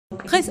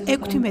დღეს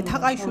 16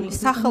 თაყაიშვილის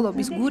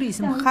სახელობის გურიის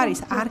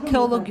მხარის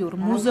არქეოლოგიურ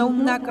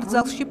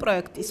მუზეუმ-ნაკრძალში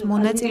პროექტის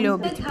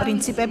მონაწილეობითი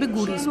პრინციპები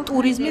გურიის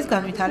ტურიზმის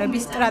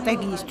განვითარების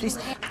სტრატეგიისთვის,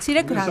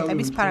 მცირე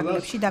გრანტების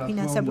ფარგლებში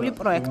დაფინანსებული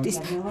პროექტის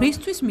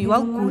რისთვის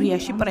მივალ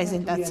გურიაში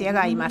პრეზენტაცია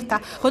გაიმართა.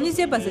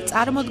 ღონისძიებაზე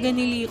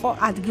წარმოდგენილი იყო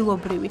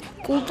ადგილობრივი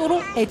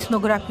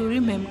კულტურულ-ეთნოგრაფიული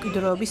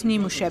მემკვიდრეობის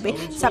ნიმუშები.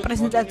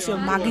 საპრეზენტაციო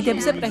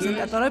მაგიდებზე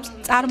პრეზენტატორებს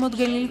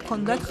წარმოდგენილი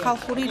ჰქონდათ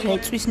ხალხური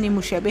რეწვის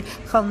ნიმუშები,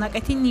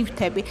 ხელნაკეთი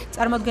ნივთები,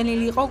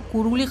 წარმოდგენილი იყო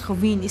გურული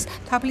ღვინის,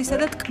 თაფლისა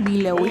და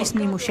ტკბილეულის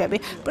ნიმუშები.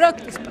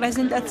 პროექტის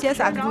პრეზენტაციას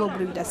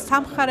ადგილობრივი და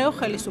სამხარეო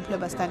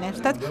ხელისუფლებასთან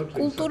ერთად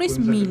კულტურის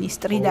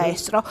მინისტრი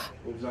დაესწრო.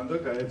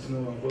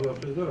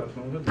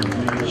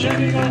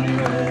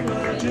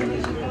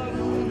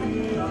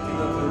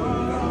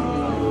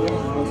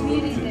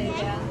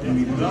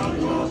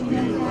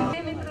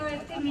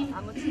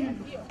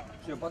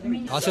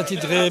 ასეთი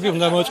დღეები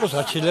უნდა მოეწყოს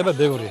არჩილება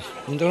ბევრი.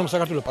 იმიტომ რომ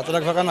საქართველოს პატარა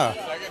ქვეყანაა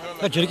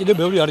და ჯერ კიდევ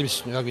ბევრი არ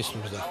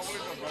ისმის და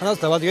თანაც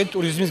დავადგეთ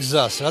ტურიზმის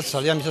გზას, რაც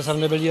ძალიან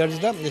მისასალმებელი არის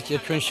და ეს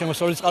ჩვენი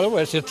შემოსავლის წყალობა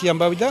ერთ-ერთი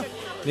ამბავი და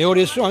მეორე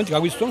ის რომ ამით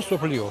გაგვიცნობს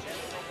სოფლიო.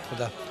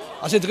 და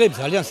ასეთი დღეები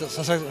ძალიან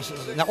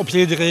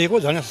ნაყოფიერი დღე იყო,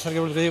 ძალიან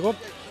სასარგებლო დღე იყო.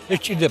 ეს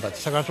ჭირდებათ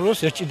საქართველოს,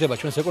 ეს ჭირდება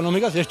ჩვენს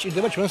ეკონომიკას, ეს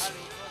ჭირდება ჩვენს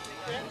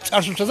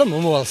წარსულსაც და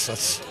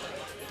მომავალსაც.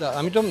 და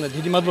ამიტომ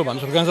დიდი მადლობა ამ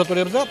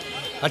ორგანიზატორებს და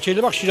რაც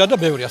შეიძლება ხშირად და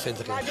ბევრი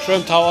ასეთი დღე. ჩვენ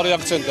მთავარი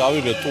აქცენტი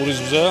ავიღეთ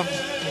ტურიზმზე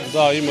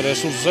და იმ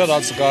რესურსზე,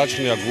 რაც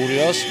გააჩნია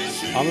გურიას.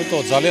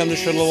 ამიტომ ძალიან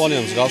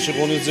მნიშვნელოვანია მსგავსი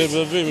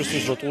ღონისძიებები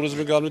იმისთვის, რომ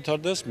ტურიზმი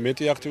განვითარდეს,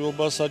 მეტი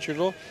აქტივობა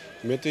საჭირო,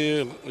 მეტი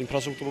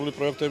ინფრასტრუქტურული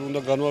პროექტები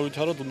უნდა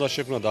განვავითაროთ, უნდა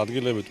შექმნათ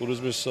ადგილები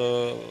ტურიზმის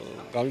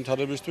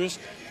განვითარებისთვის,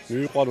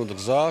 მივიყვანოთ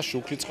გზა,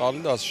 შუქი, წყალი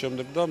და ასე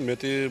შემდეგ და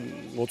მეტი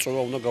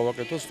მოწვევა უნდა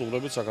გავაკეთოთ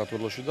სტუმრებით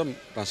საქართველოში და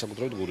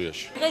განსაკუთრებით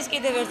გურიაში. დღეს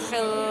კიდევ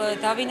ერთხელ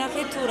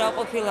დავინახეთ თუ რა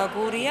ყოფილა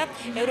გურია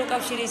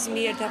ევროკავშირის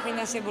მიერ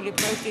დაფინანსებული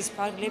პროექტის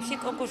ფარგლებში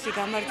კონკურსში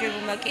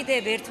გამარჯვებულმა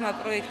კიდევ ერთმა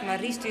პროექტმა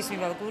რისთვის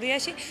მივალ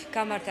გურიაში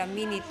გამართა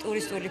მინი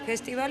ტურისტული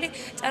ფესტივალი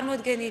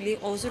წარმოდგენილი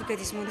იყო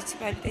ოზურგეთის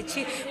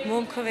მუნიციპალიტეტში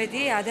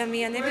მომქმედი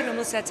ადამიანები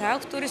რომელსაც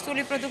აქვს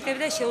ტურისტული პროდუქტები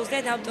და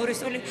შეუძლიათ ამ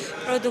ტურისტული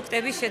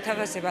პროდუქტების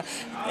შეთავაზება.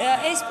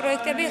 ეს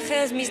პროექტები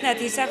ხელს მიზნად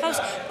ისახავს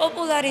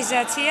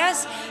პოპულარიზაციას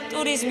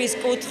ტურიზმის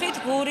კუთხით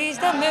გურიის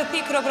და მე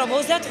ვფიქრობ რომ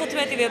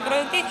 35-ვე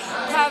პროექტი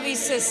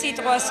თავის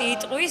სიტყვას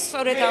იტყვის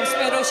სწორედ ამ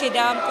სფეროში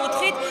და ამ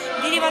კუთხით.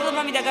 დიდი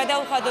მადლობა მინდა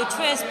გადაუხადოთ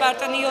ჩვენს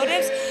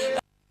პარტნიორებს.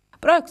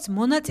 პროექტს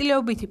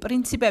მონაწილეობითი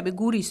პრინციპები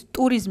გურიის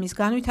ტურიზმის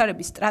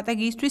განვითარების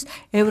სტრატეგიისთვის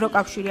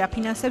ევროკავშირი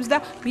აფინანსებს და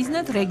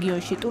მიზნად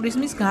რეგიონში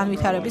ტურიზმის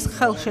განვითარების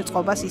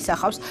ხელშეწყობას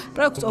ისახავს.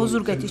 პროექტს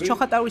ოზურგეთის,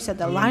 ჩოხატაურისა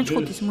და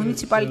ლანჩხუთის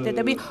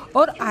მუნიციპალიტეტები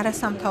ორ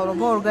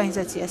არასამთავრობო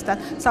ორგანიზაციასთან,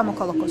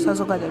 სამოქალაქო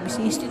საზოგადოების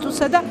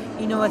ინსტიტუტსა და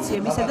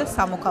ინოვაციებისა და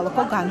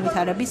სამოქალაქო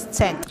განვითარების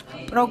ცენტრ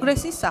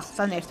პროგრესის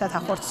სახლთან ერთად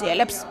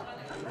ახორციელებს.